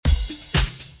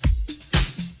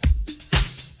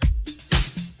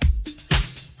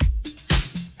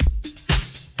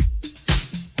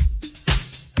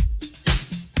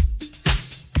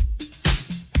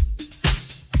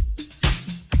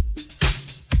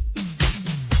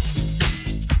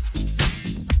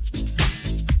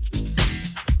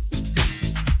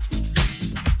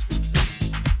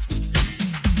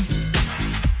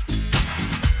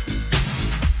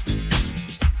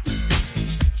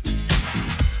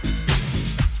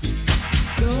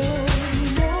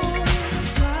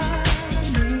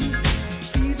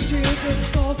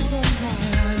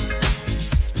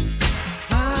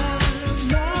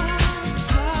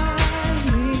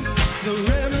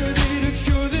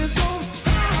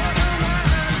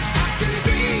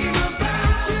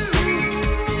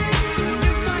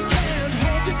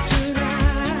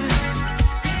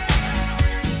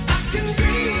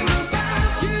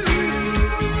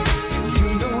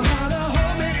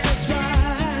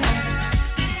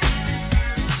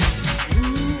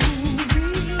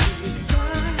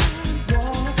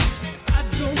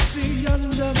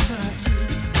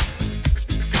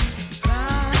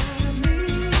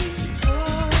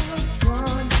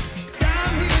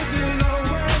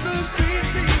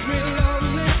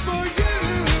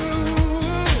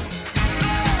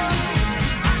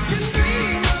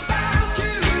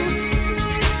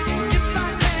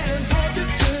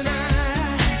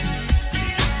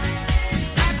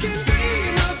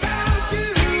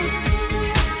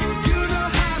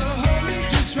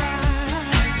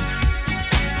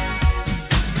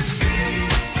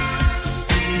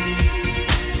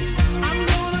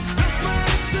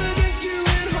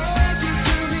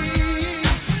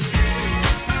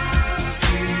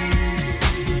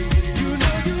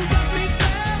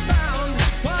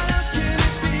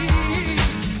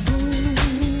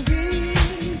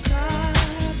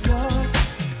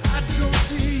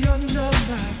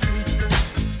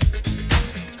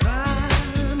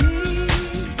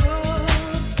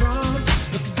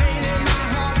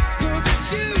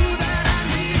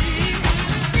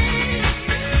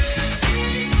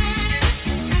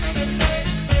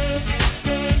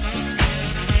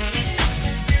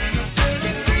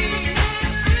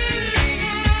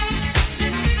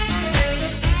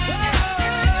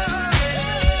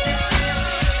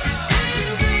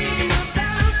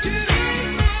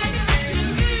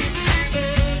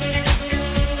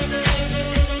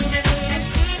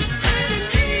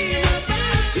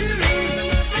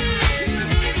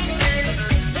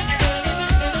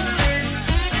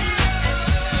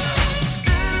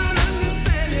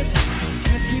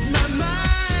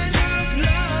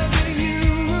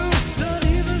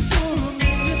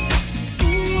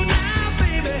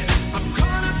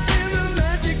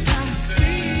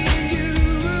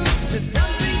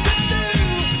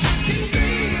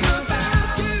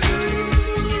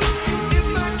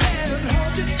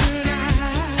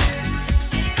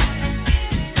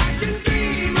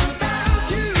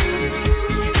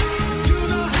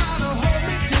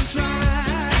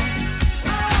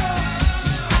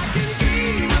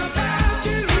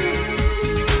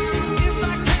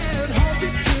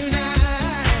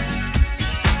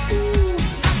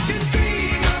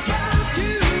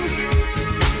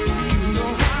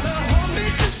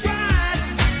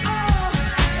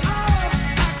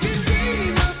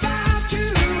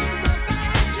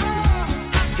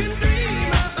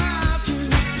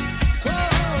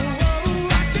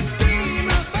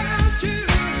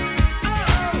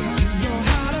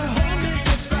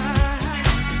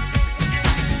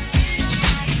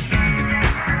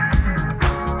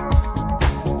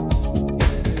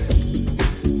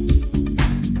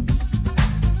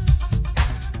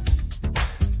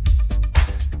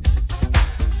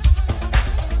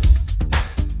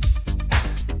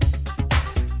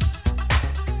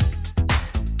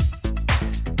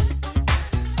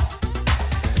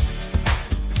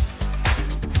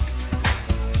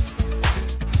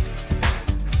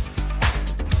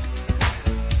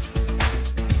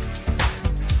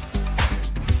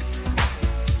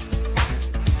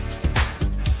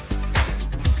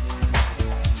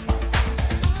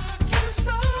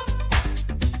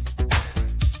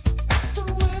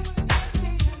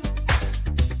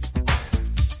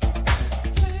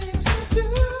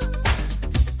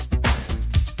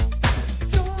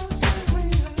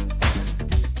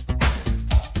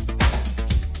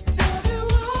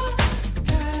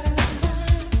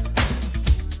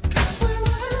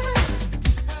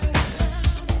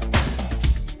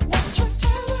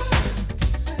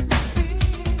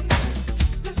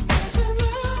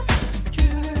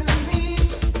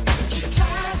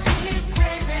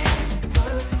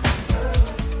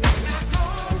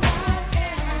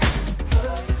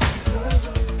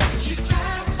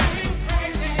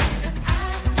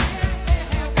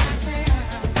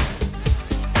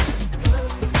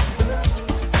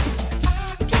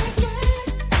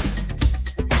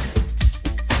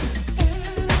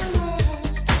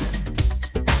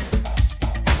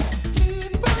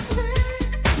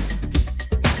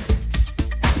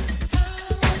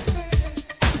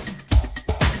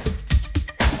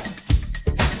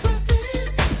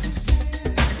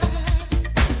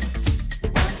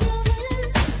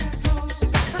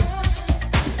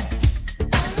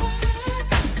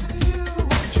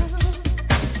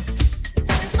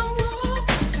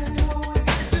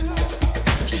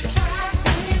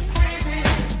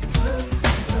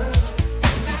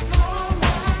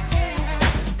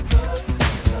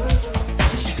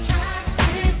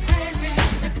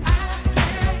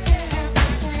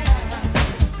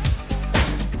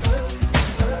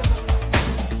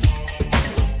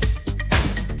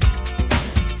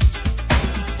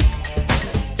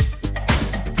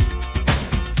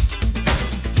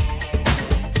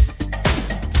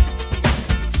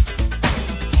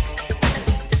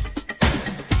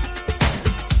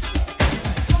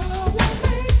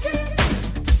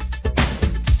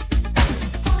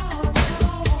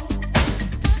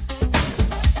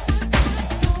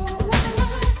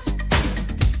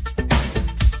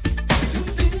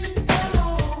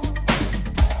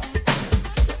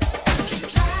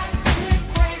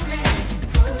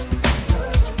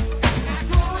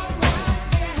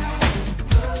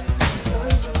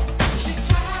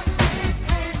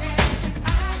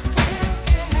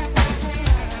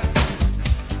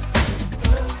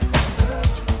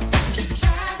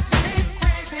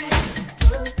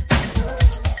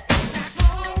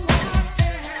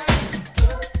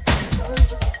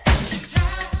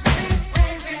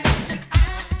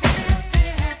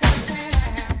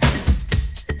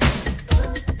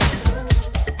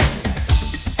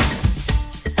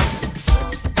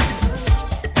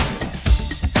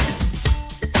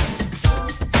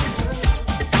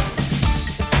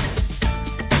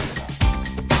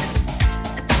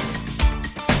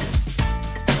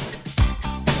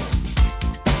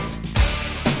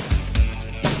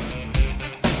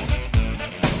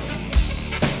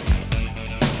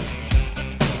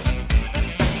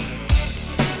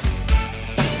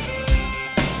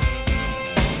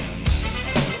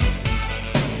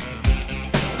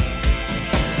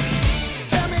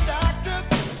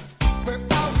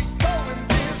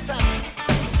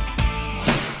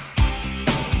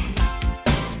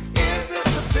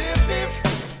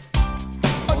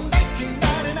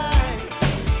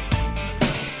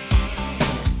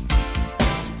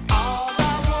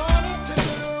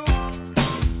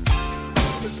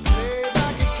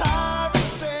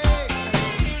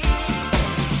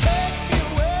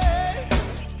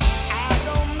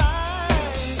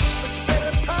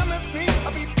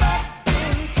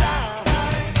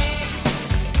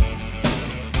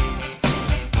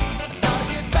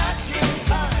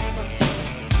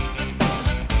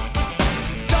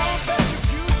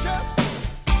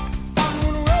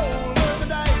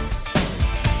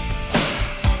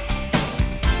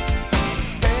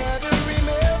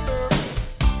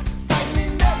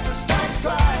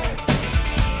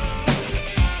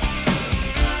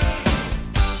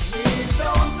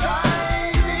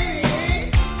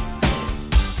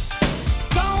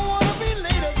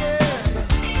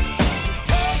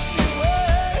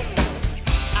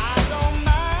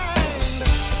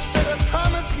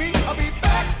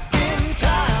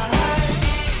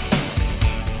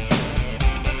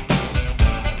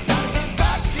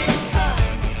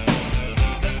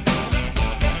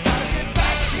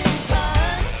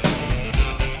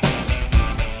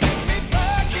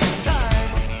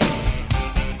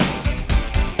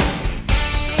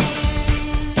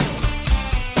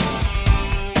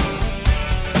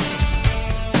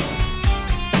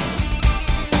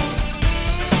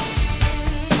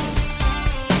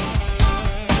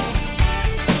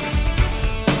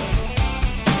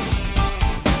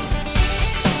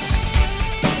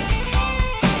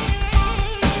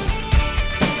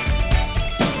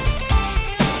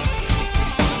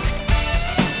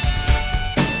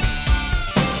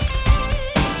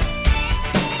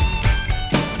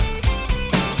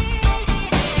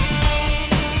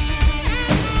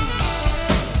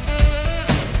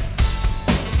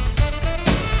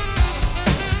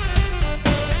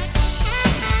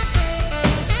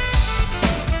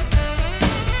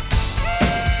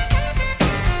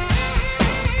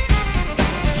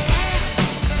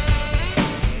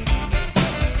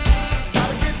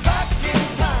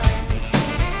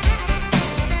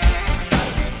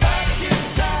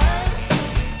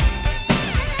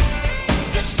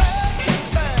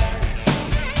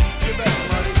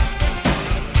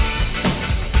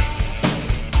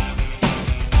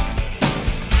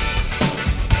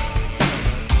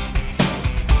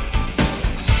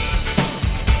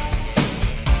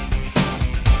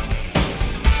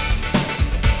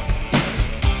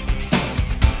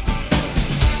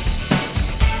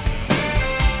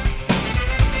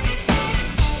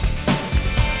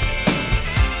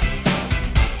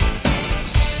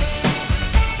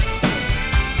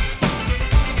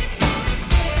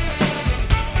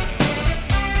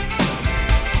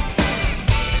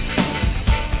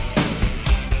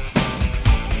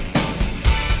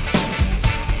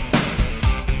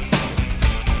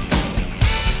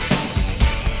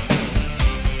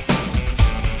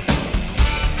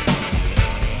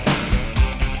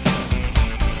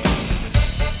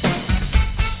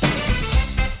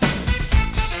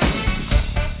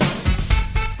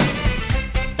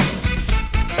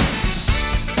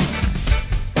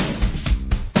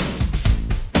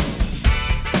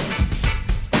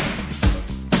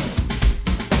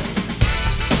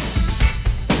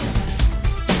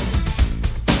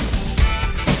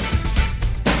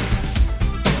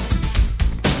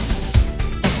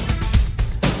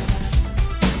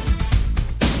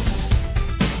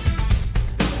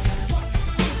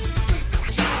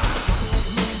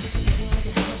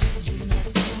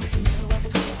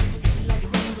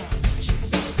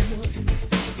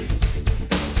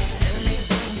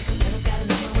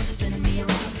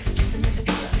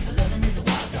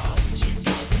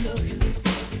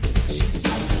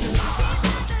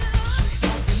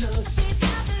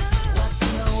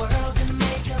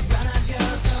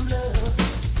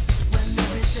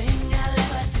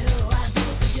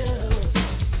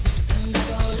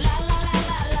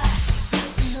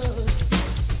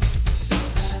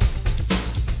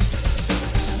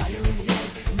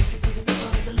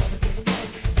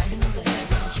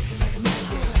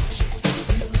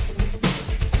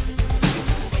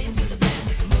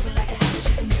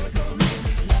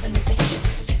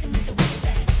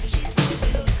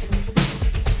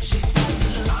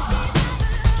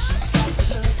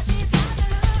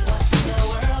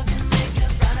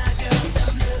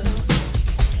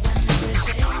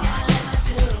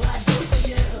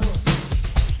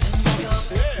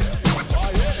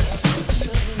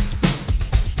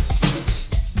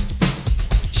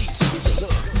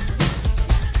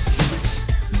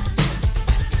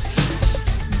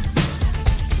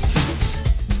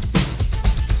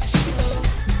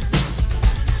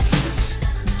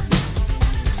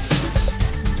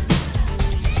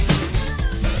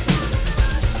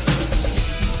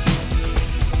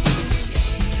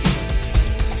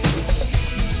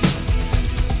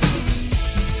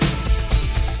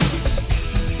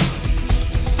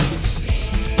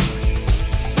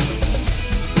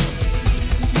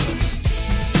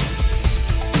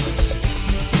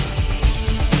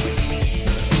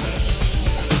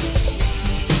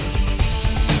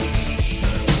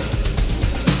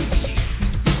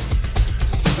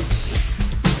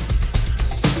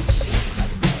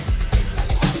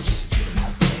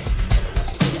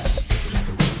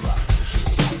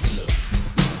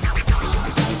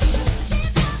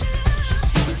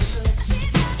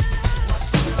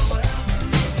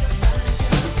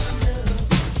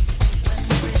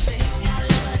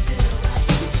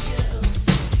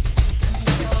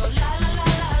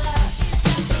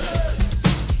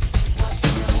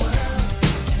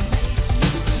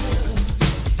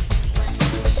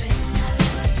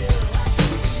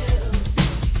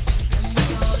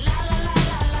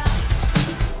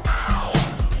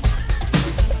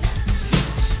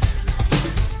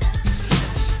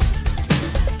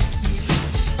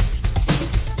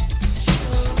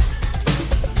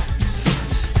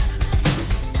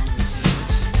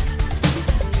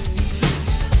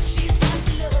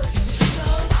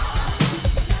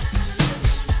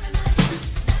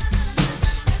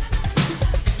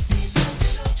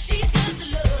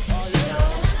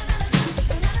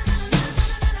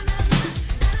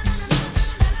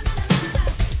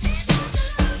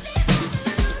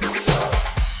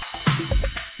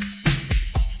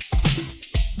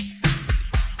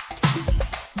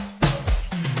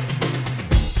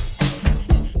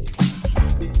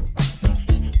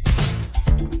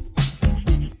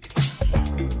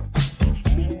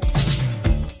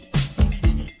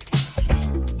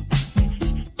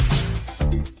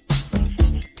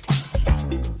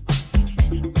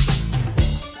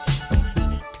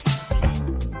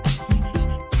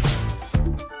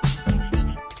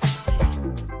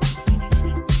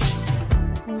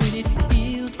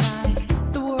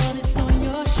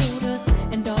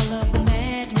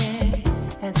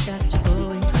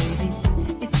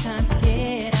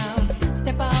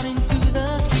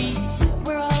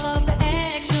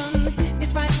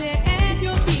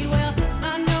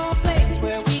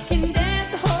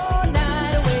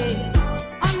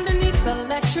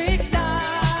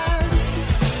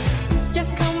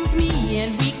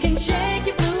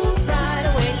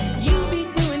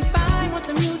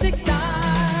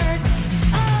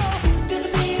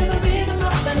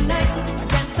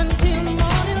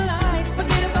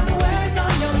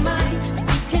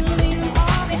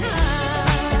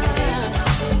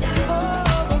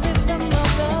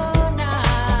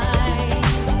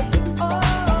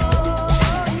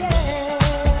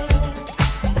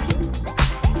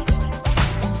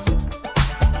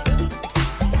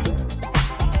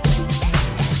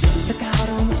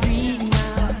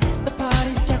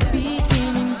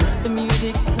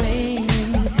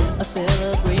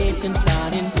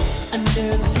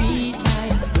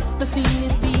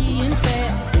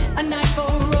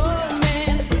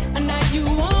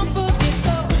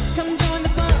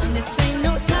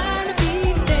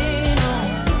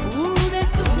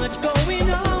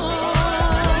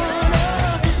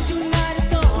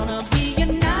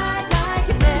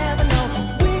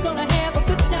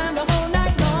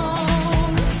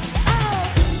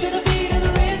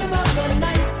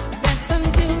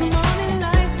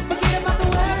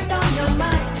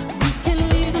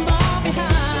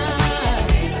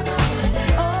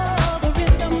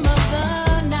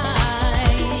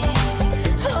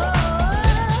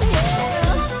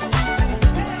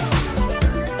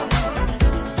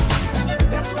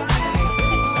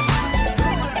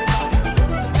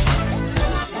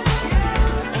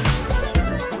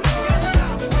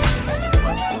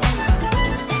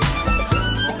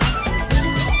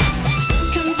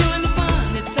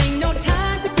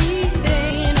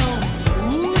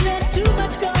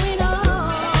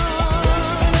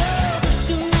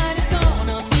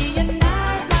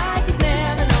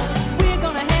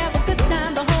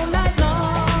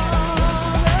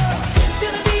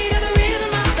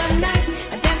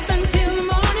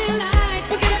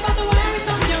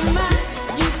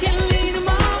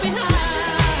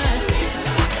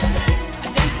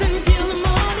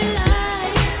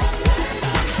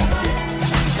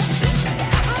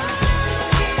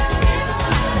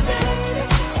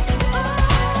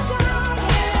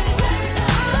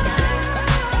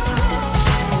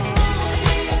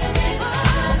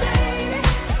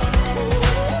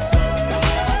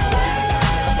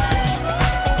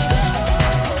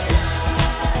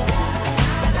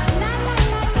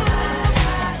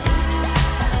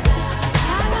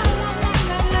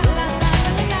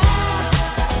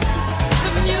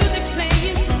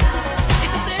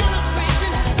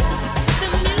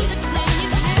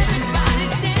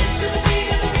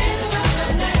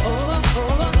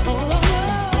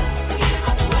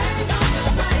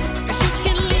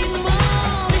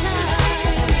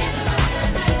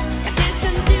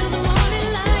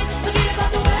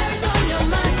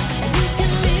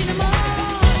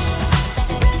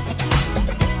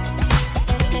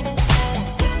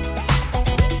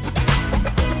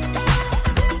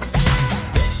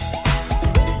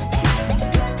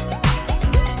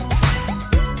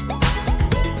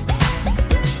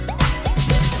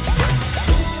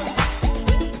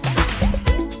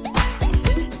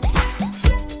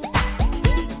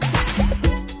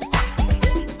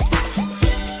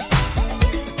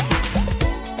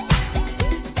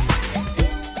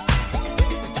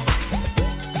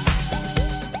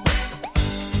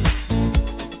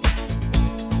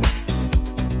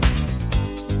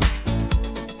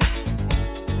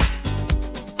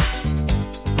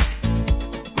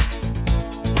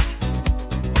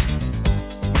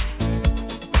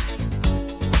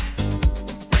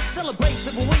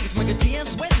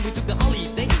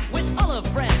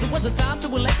Was it time to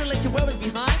relax and let your worries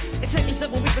behind? Exactly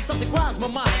 7 weeks, but something crossed my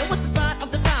mind. It was the sign of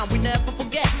the time we never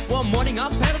forget. One morning our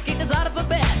parents kicked us out of a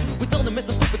bed. We told them it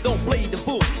was stupid, don't play the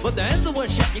fool. But the answer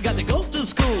was shut, you got to go to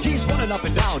school. G's running up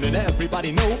and down and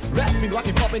everybody know. Rapping,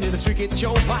 rocking, popping in the street kid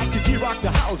show. Mike the G rock the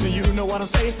house and you know what I'm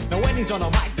saying. Now when he's on a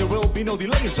mic there will be no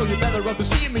delay. So you better run to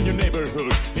see him in your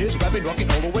neighborhood. He's rapping, rocking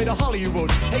all the way to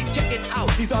Hollywood. Hey, check it out,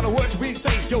 these are the words we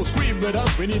say. Yo, scream with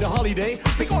us, we need a holiday.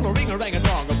 We're gonna ring a rang a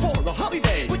dong for a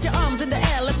holiday. Put your arms in the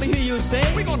air, let me hear you say.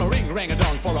 We're gonna ring a rang a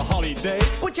dong for a holiday.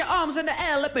 Put your arms in the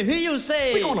air, let me hear you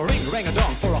say. We're gonna ring a rang a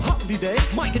dong for a holiday.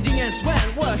 Mike and G and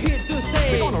Sven, we're here to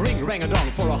stay. We're gonna ring a rang a dong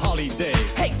for a holiday.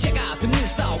 Hey, check out the new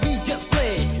style we just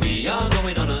played. We are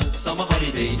going on a summer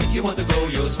holiday. If you want to go,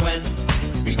 you'll swim.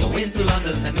 We go into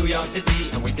London and New York City,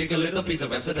 and we take a little piece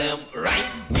of Amsterdam, right?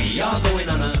 We are going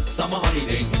on a summer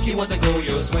holiday. If you want to go,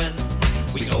 you'll swim.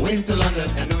 We go into London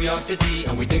and New York City,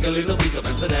 and we take a little piece of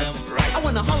Amsterdam, right? I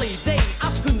want a holiday,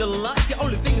 I've screamed a lot. The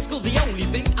only thing is cool, the only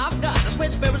thing I've got. That's where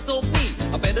Sparrows told me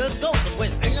I better don't. Cause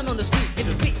when hanging on the street,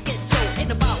 it'll be get show.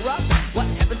 Ain't about rocks, what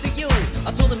happened to you?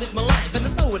 I told them it's my life and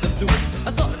I know what I'm doing.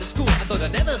 I saw it at school, I thought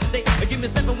I'd never stay. Give me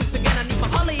 7 weeks again, I need my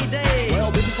holiday.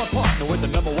 Well, this is my partner with the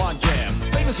 #1 jam.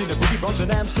 Famous in the boogie Bronx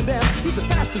and Amsterdam. He's the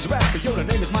fastest rapper, yo, the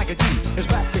name is Micah G. His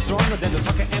rap is stronger than the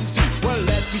sucker MC. Well,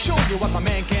 let me show you what my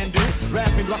man can do.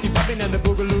 Rapping, rocking, popping, and the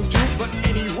boogaloo too. But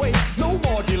anyway, no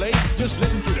more delay. Just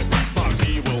listen to the beatbox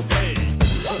he will play.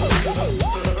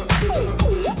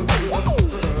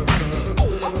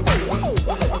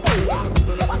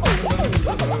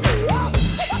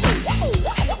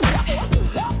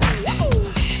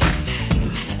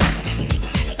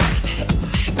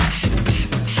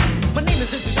 My name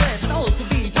is Richard Sven, and also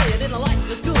DJ. I didn't like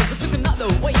the school, so took another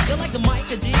way. You like the Mike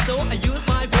and G, so I use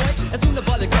my voice. As soon as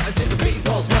the guys in the big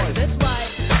balls voice. That's right,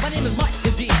 my name is Mike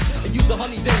and G. I use the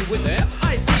holiday with the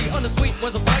F-I-C. On the street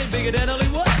was a party bigger than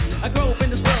Hollywood. I grew up in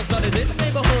this world, started in the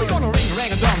neighborhood. We're gonna ring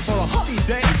rang a dong for a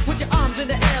holiday. Put your arms in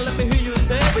the air, let me hear you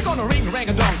say. We're gonna ring rang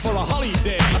a dong for a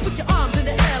holiday. Put your arms in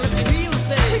the air, let me hear you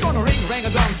say. We're gonna ring rang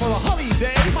a dong for a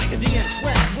holiday. Mike and G and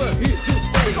Sven, we're here to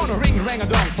stay. We're gonna ring rang a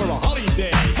dong for a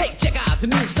holiday. Hey, check out the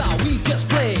new style we just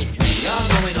played. We are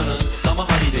going on a summer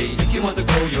holiday. If you want to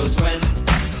go, you'll swim.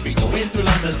 We go into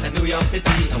London and New York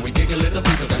City, and we take a little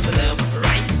piece of Amsterdam,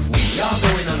 right? We are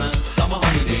going on a summer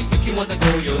holiday. If you want to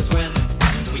go, you'll swim.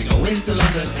 We go into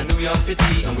London and New York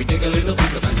City, and we take a little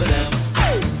piece of Amsterdam.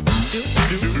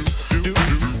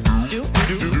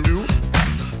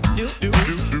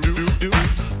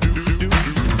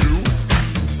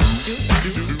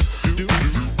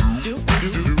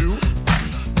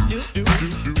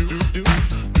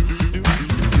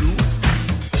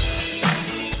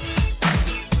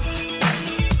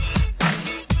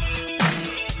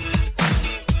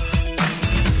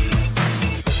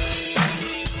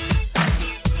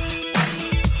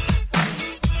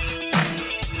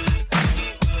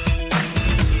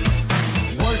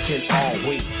 All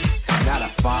week, not a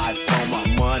 5 for my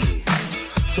money.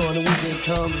 So when the weekend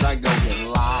comes, I go get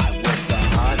live with the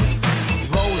honey.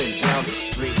 Rolling down the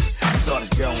street, I saw this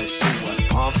girl and she was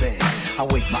pumping. I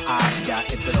winked my eyes, she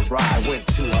got into the ride, went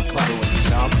to a club and was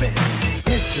jumping.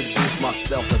 Introduced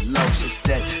myself with low, she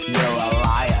said, you're a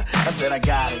liar. I said, I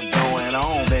got it going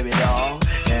on, baby doll,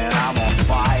 and I'm on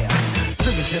fire.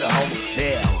 Took her to the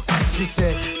hotel. She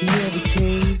said, you're the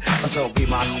king, so be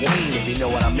my queen if you know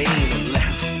what I mean. And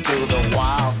let's do the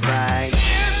wild thing.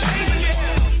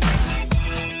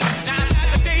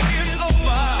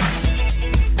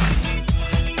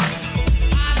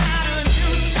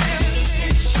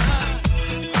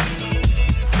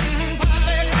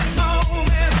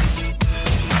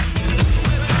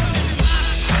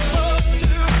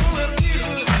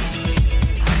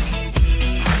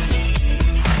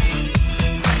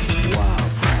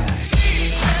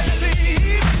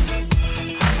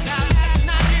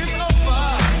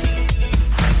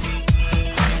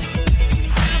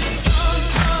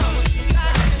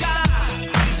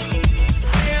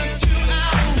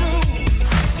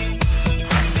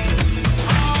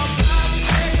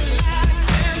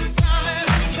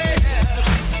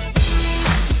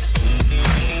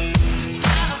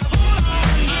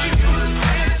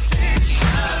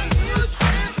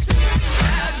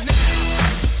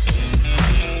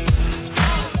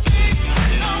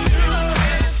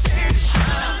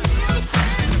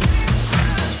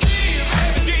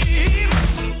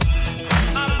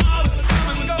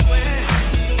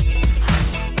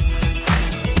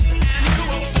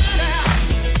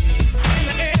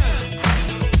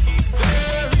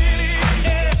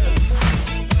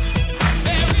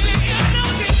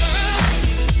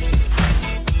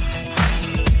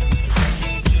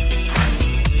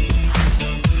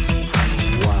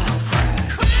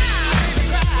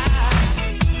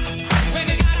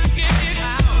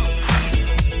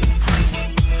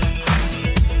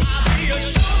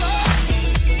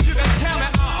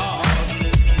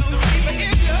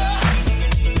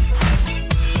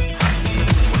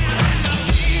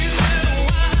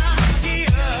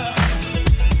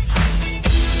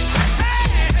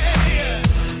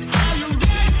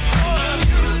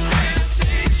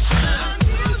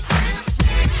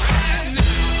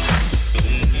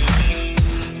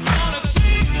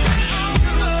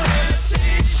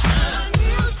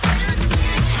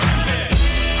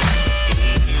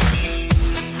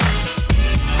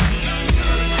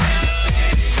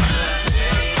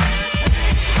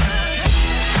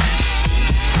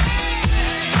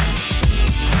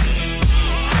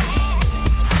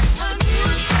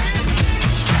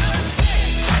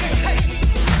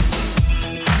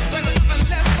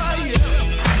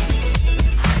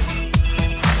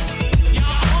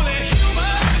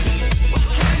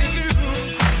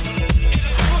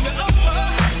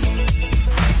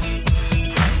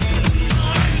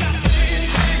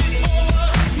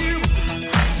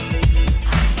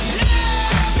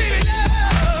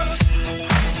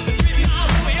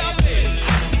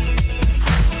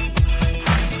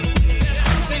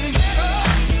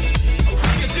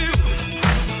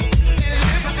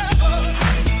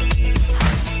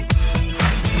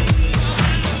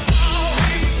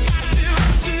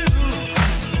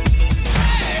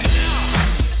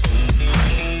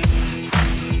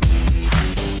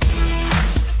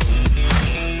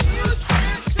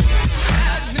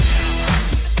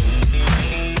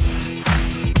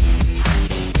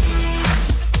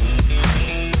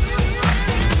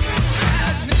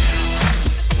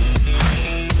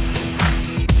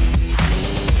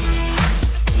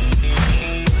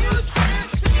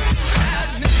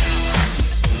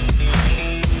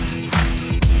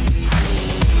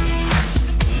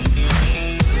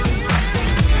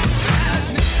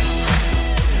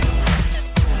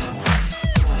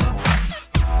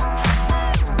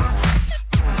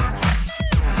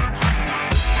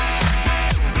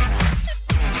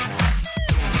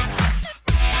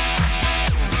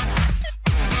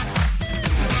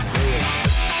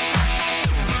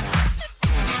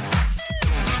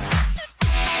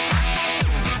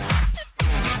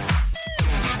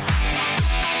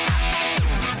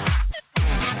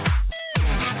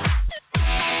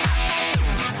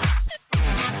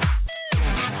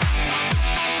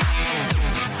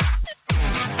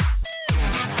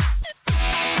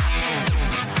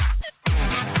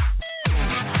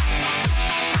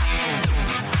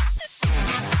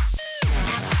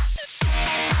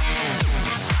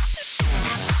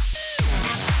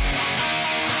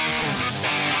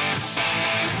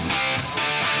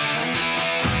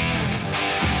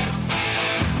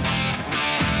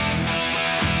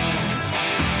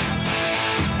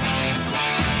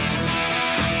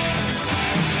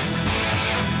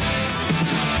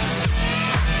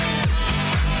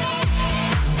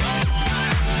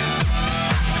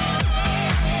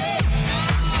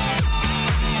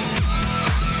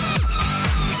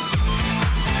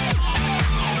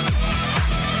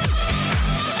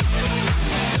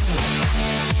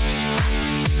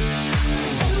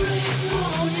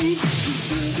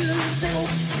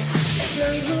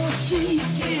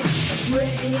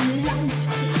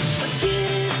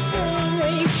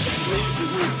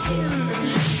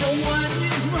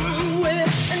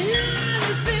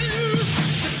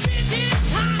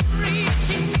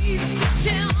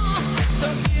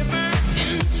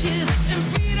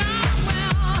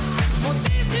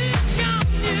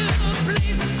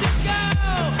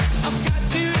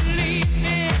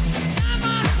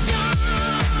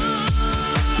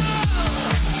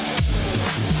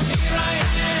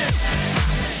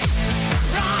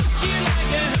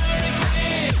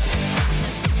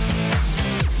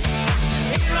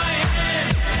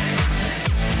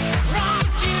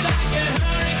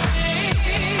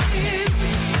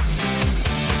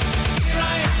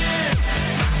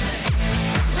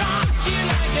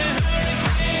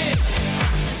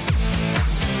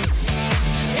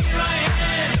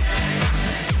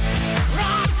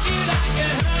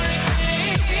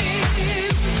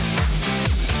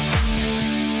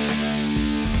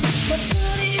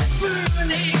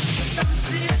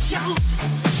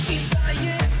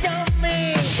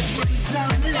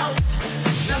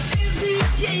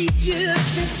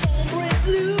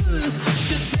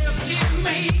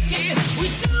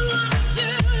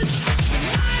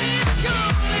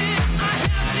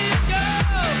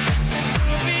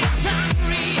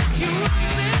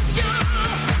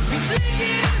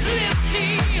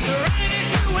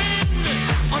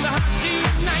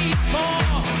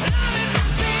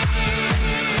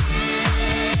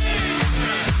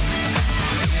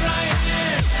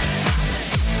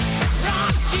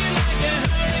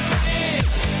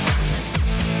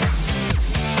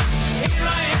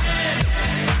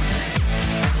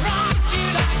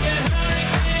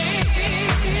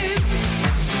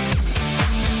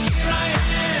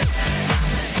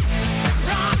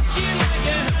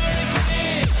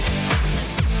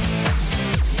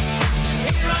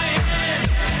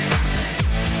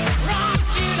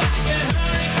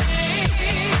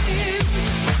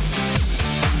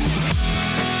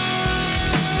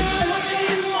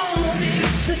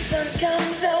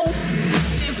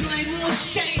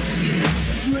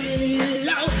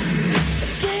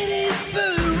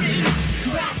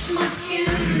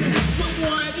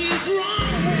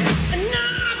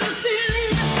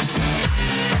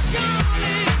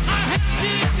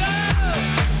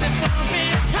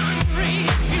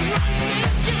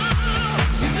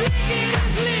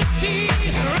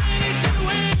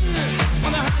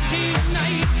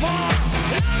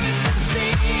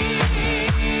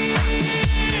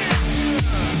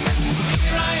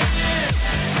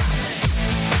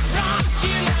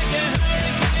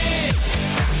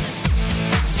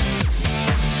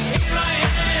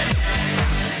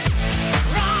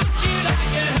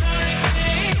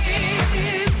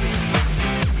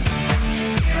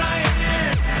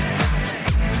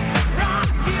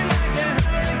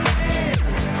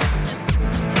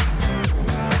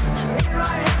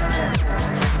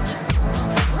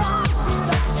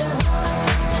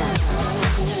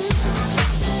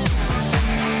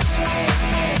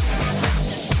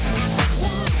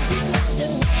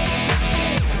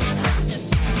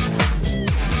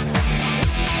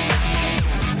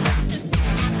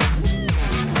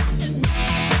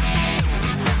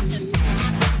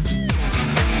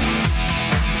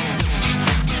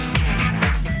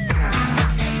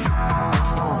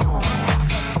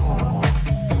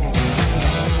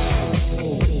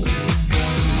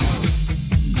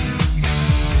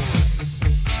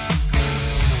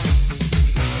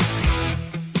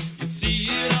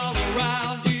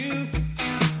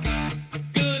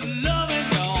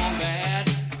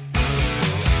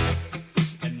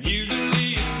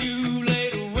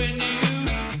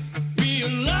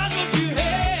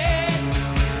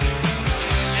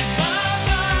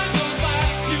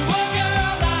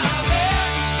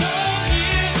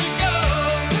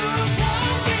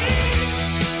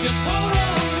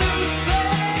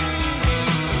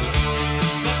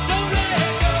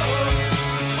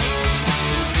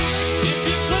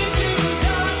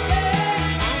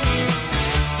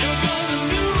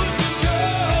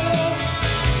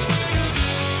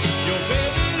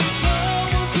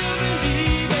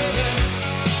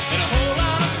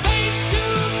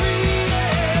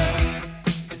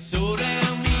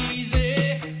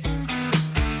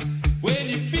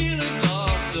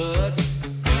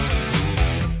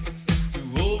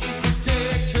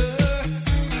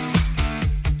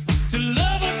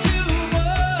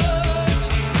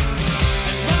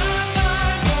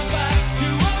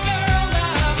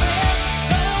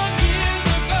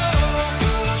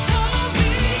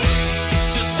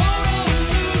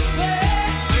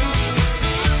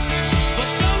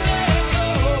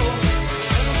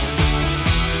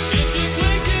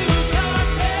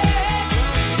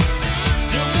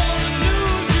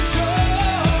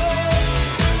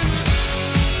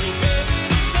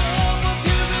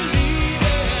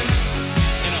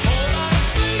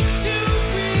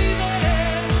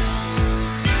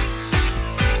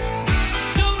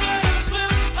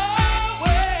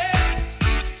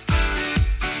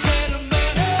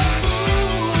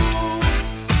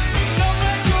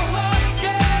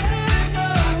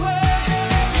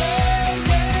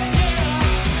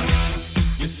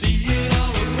 You're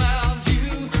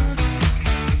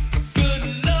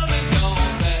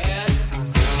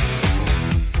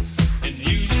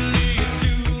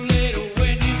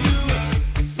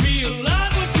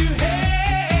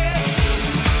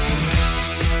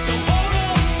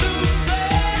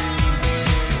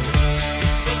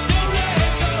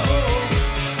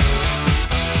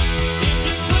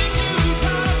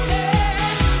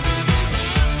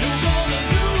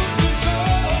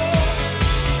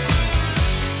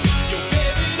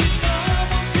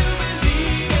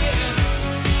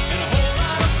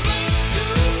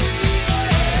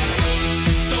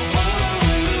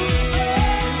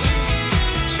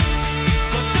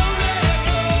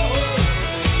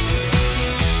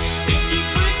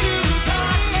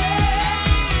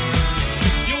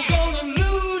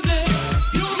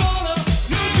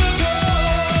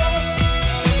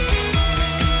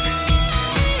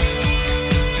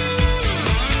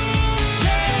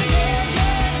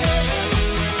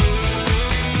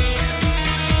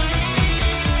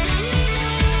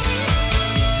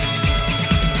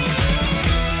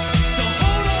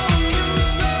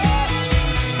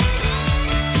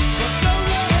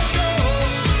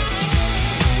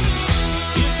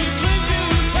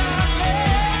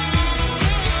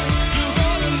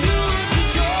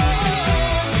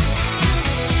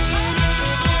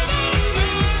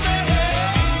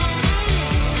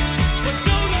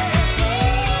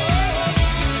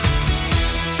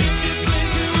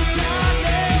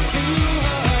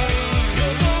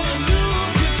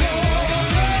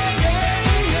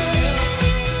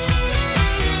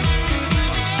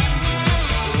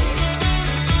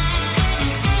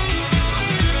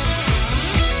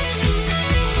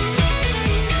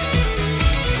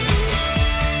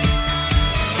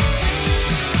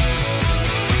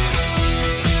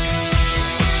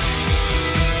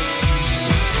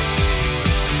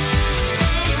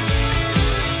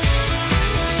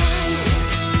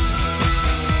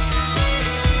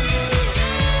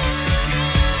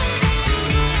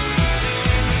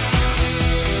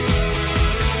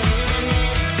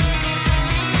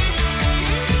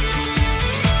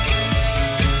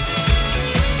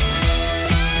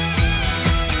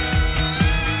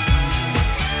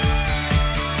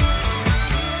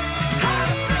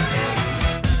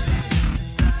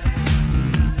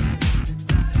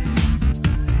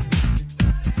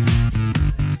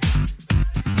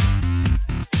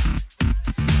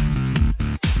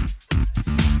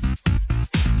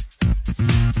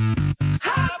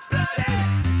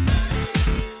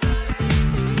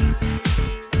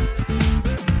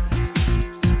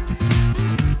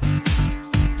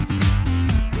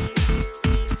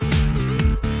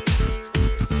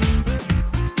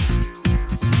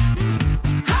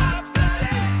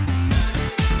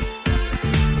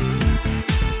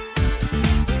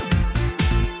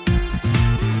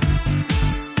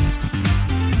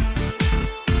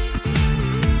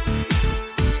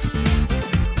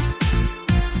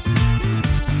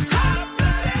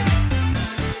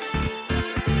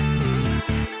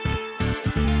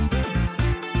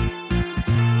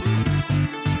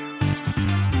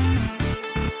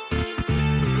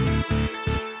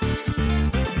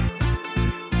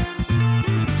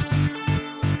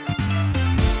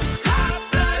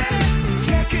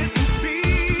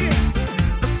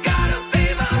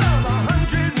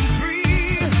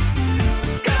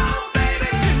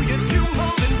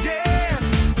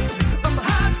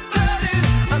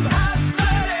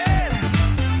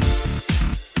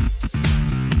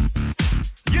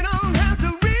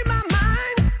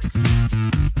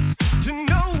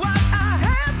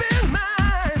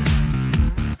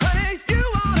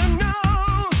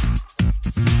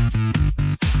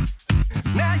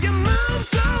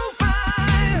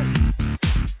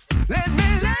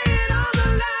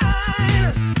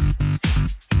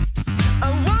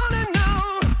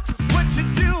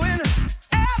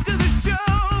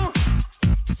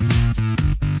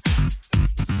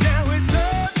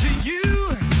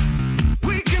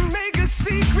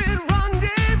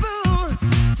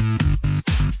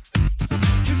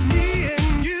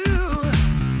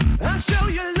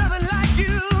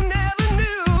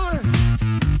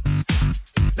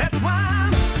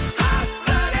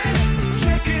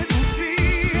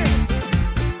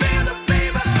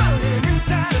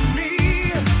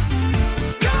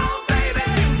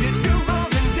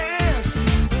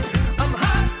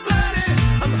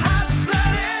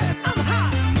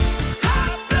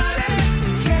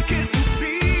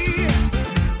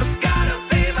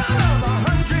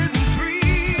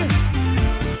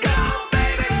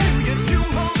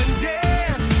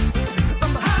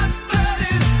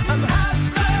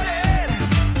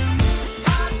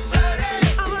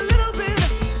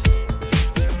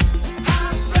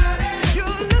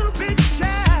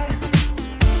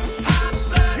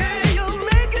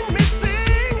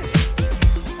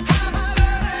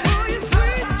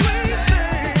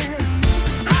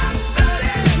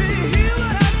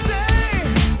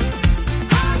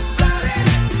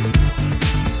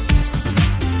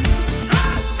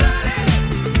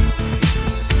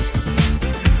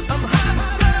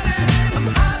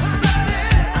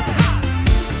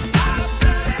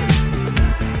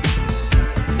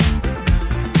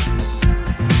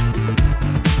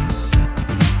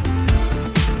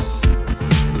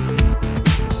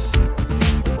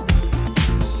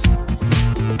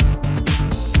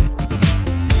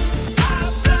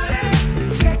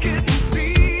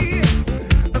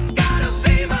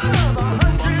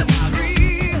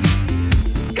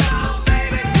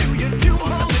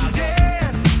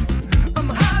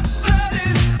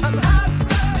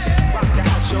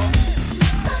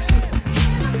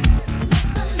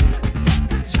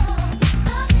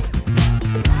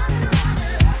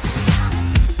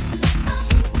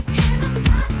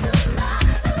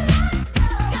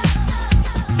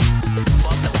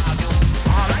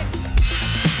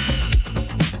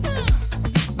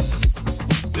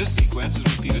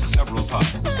several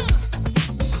times.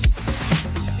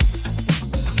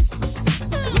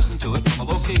 Listen to it from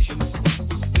a location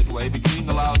midway between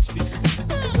the loudspeakers.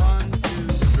 1, 2,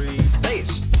 3,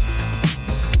 bass.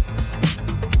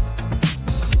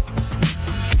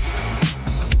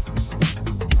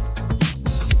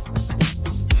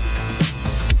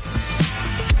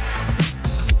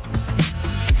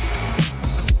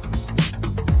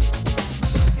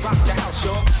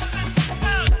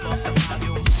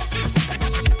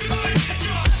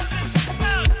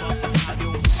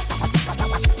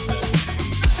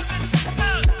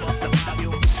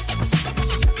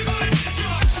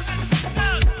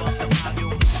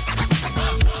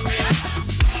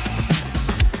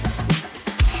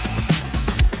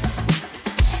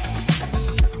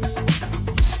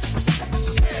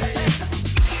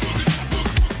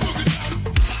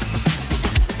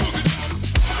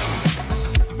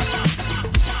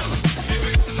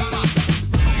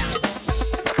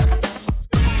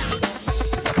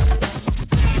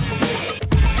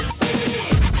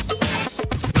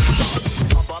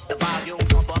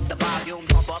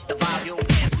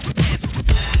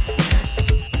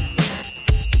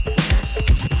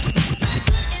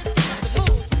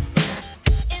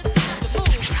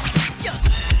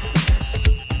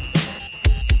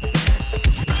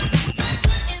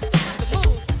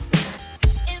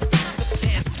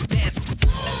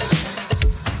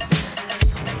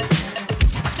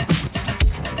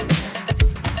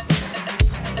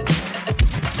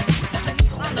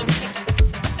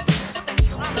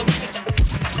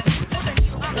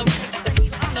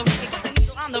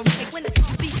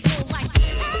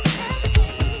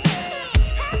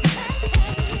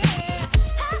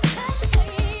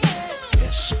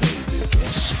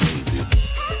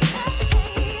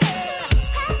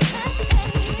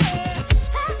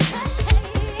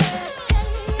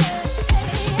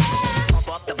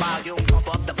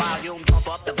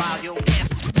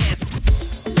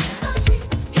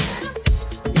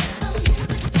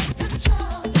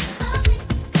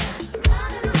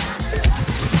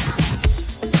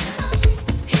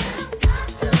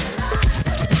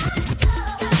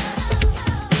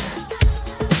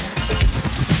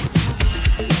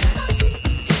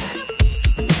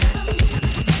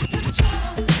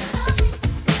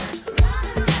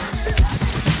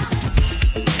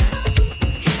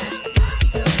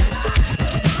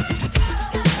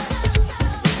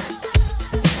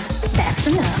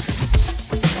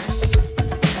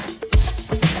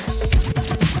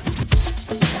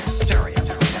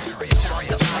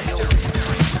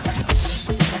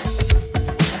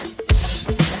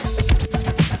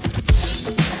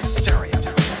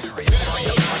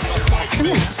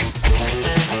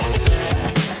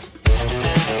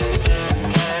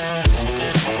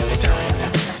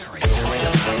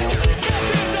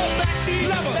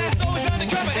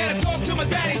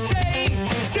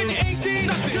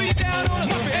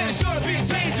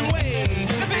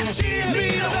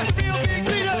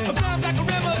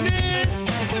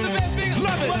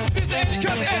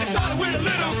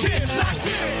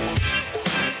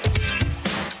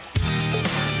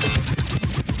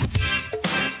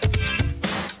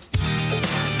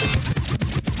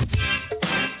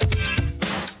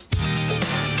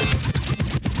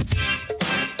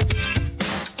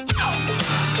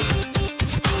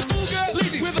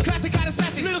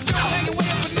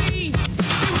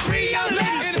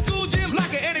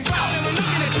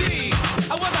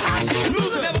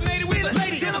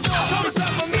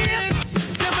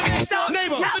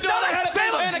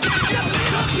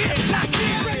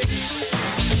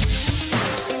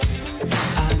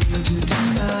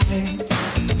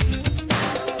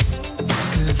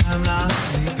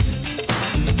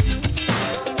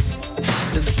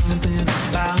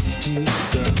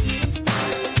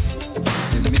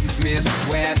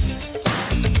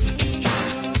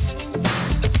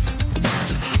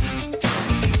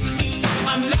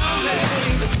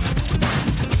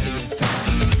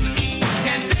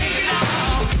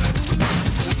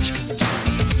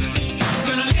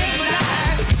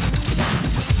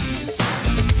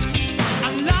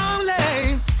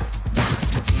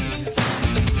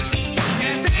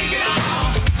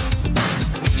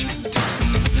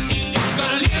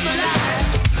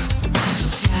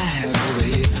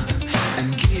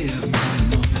 Give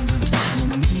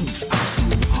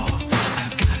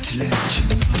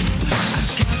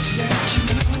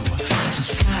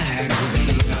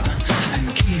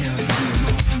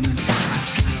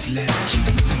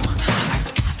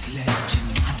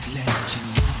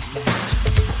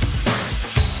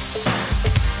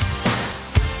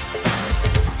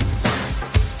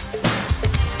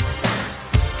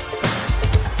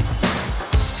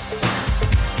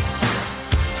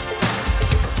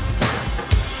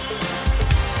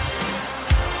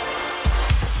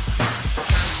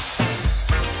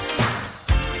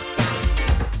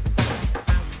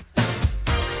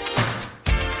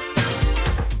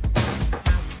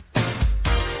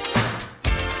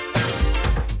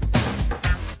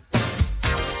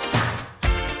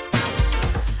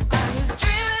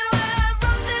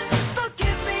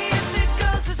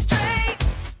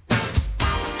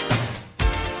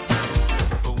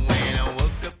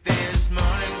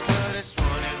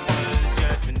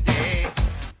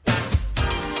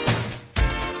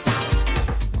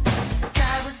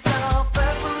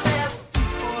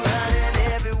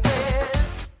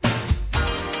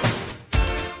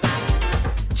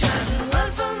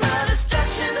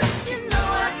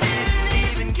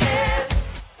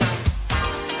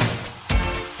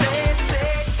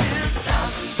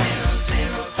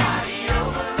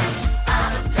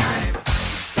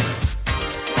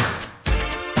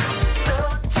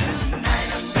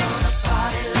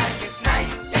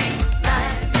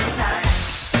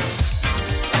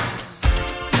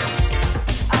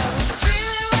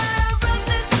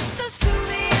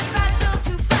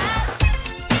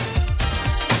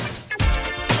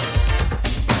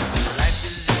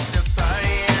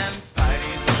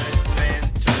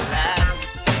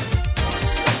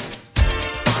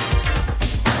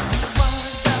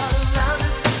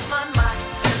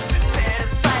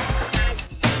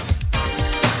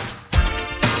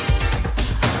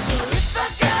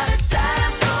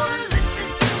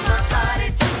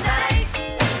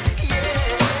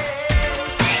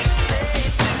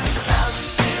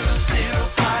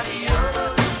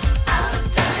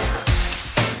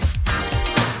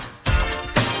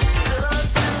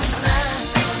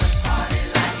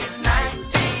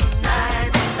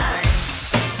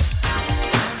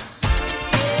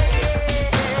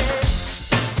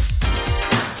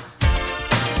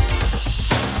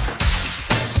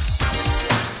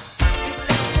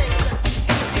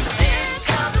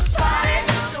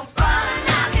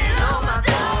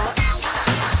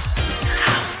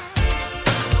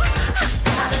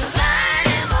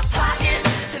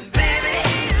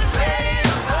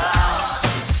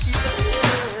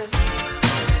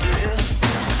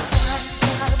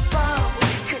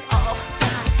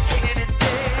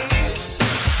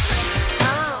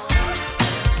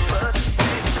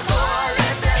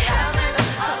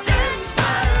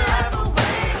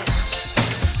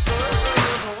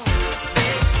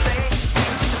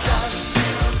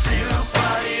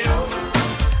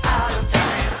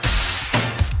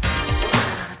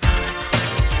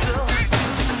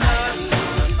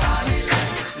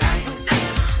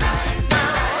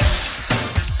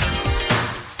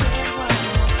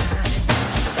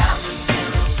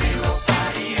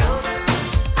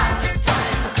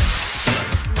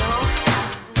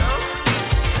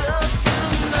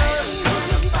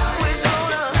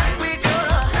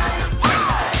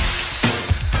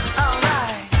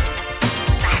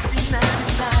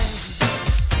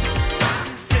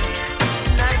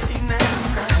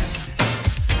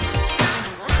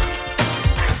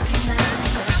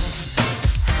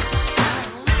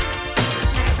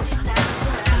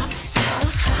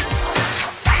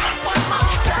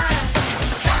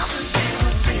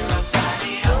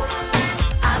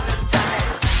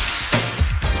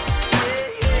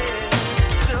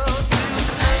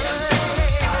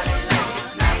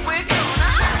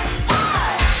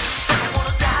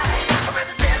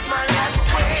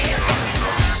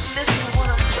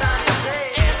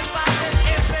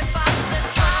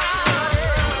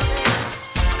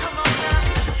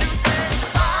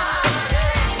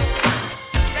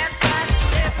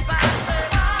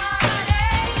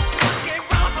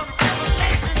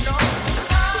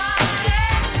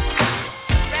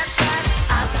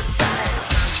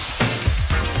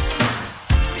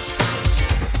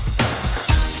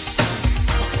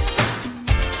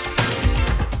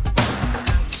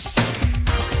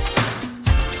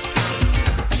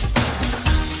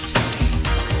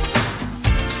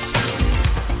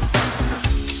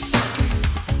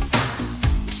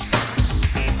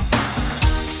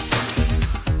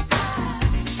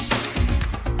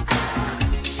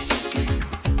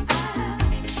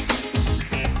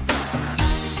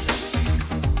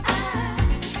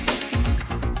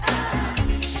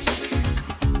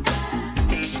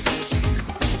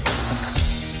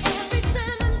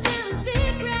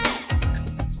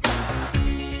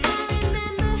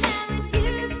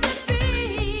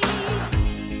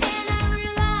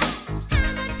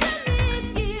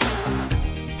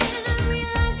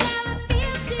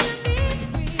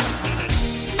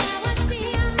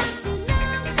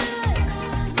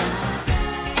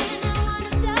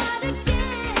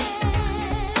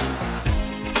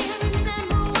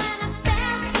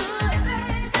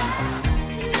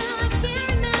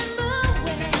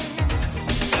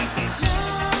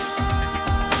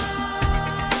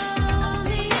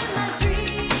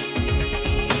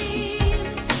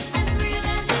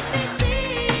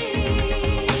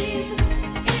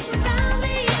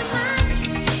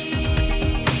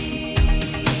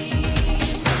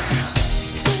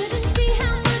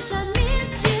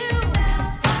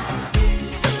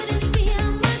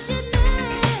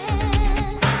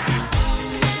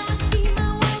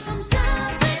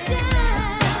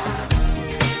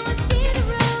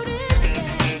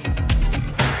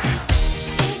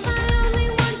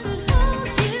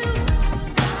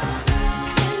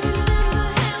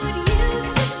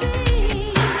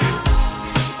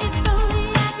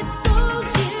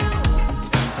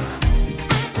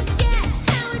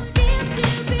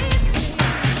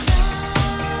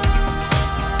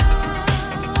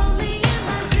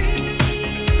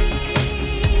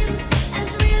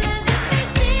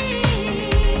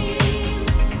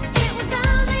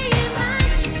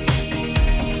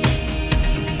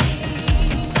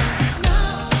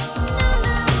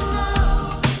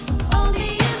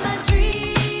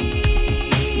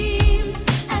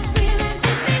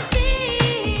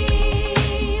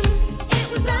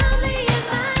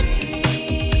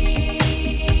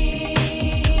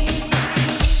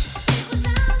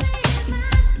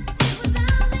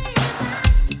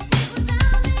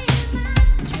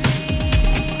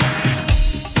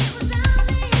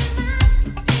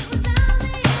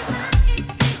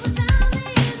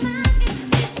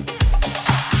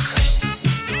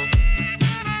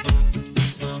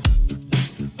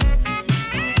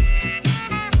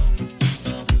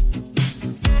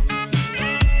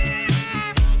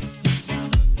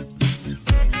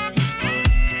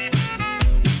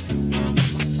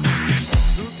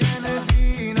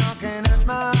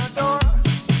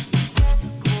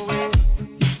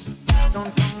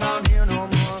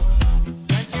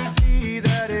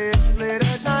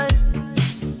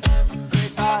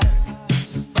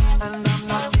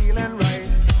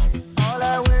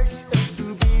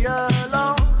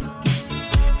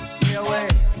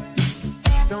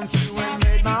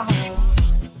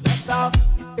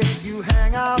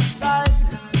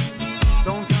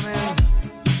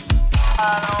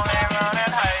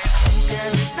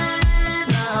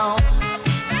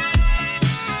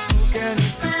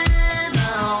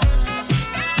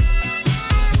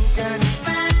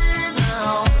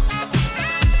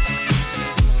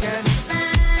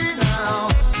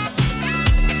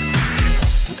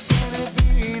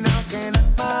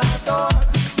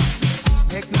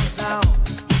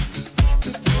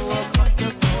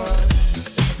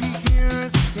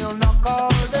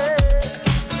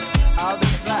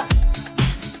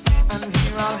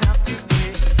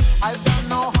I've done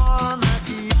no harm, I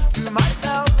keep to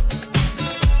myself.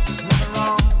 There's nothing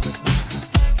wrong with my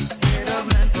state of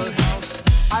mental health.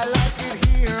 I like it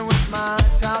here with my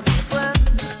childhood friend.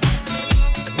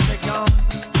 Here they come.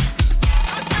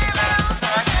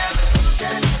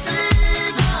 Can it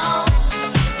be now?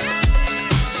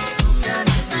 Can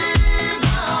it be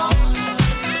now?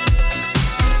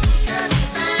 Can it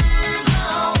be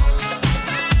now?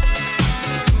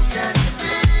 Can it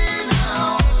be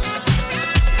now?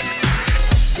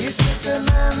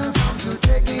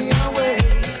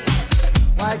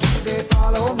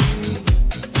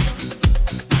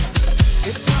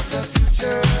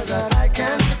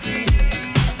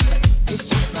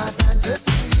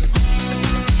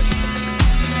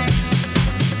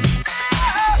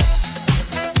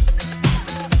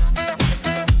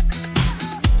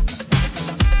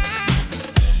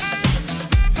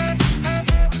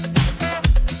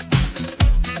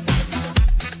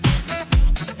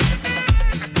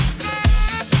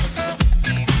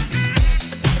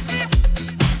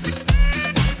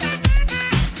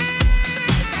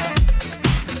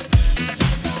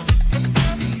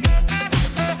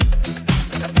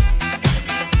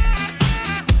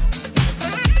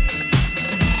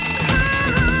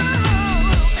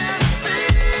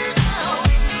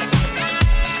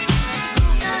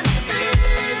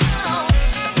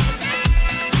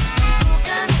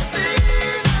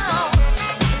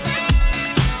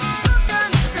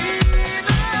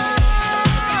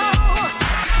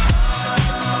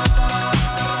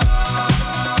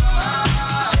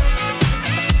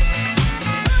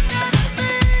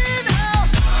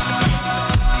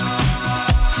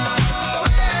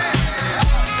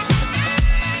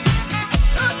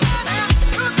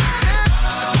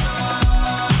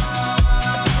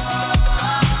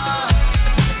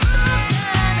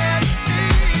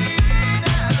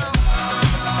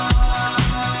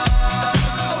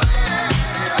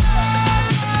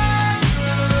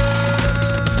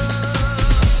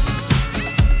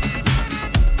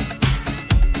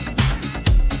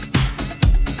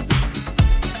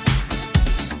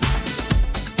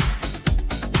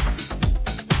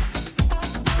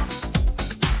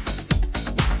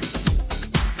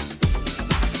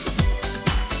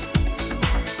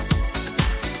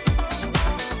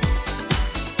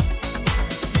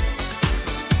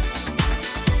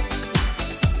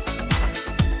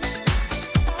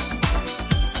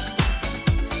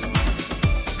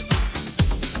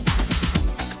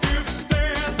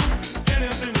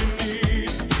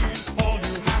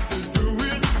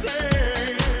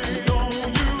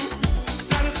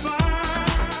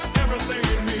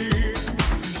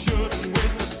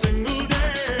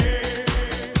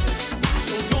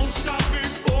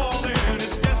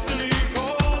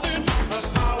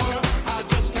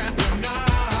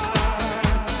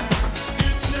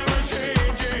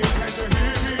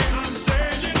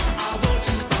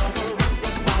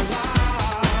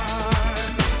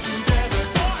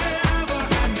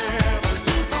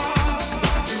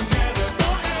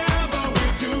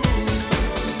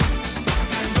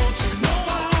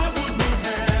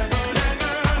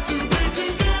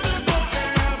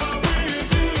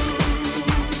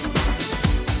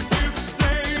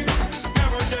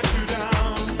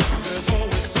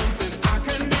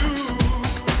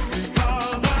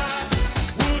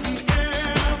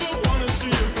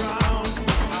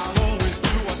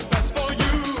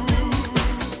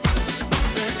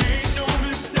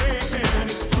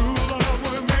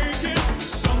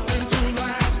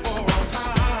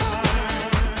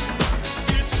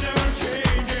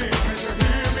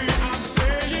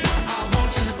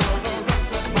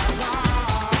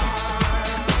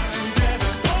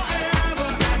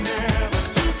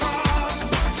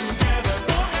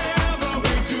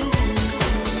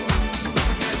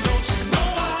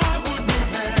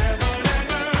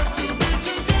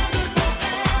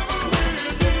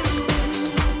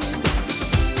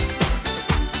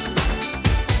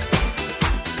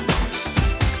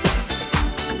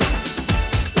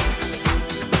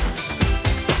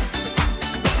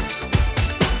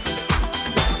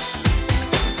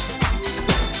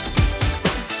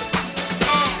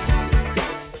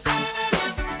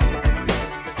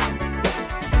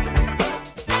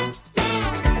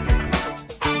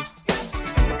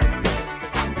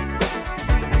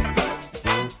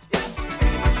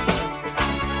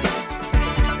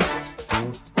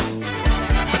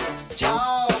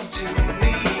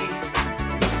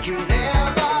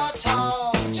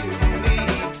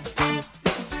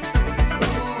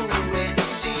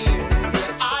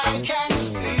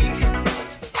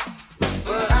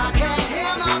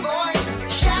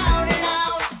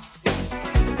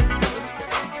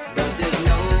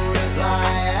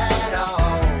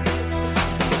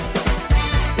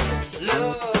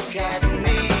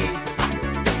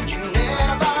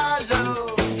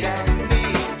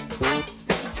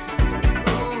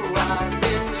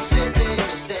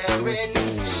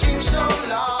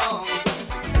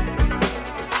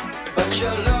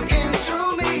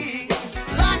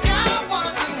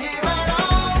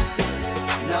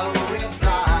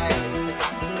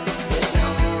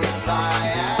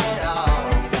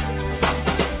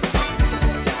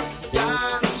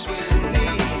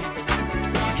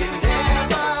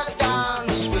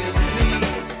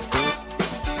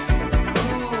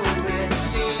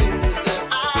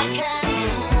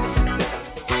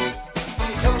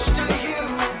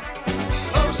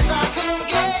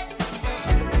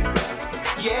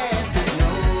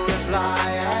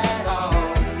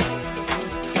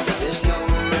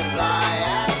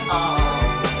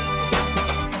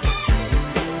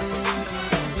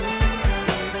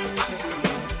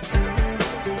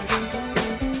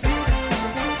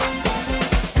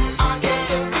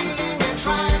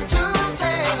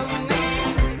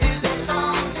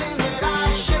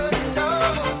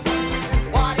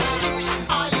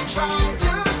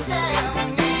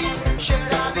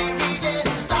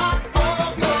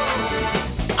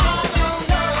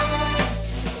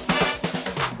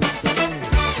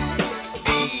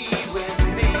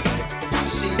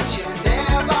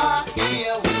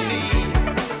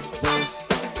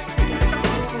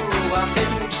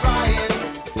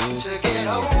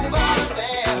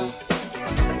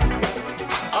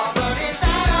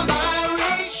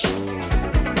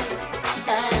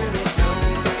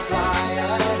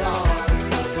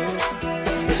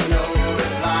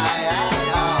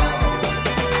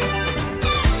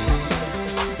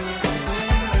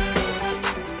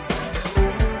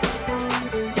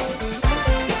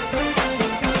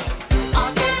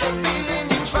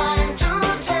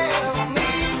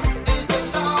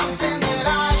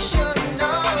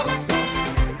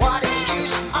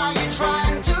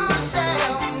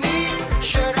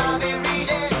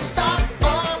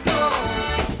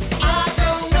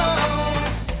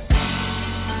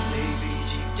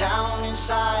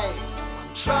 inside.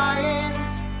 I'm trying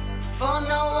for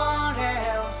no one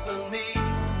else but me.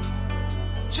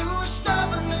 Too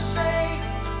stubborn to say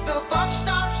the buck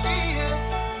stops here.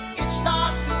 It's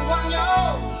not the one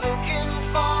you're looking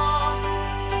for.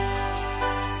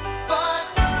 But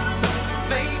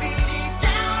maybe deep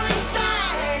down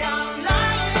inside I'm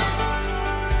lying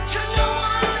to no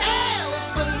one else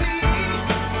but me.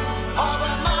 Oh,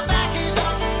 but my back is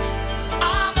up,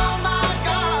 I'm on my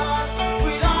guard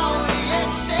with all the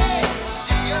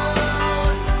Excelsior.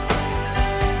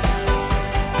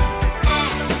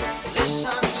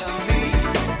 Listen to me,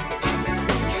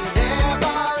 you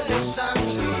never listen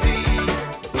to me.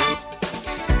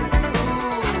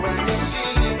 Ooh, when it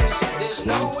seems there's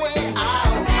no way out.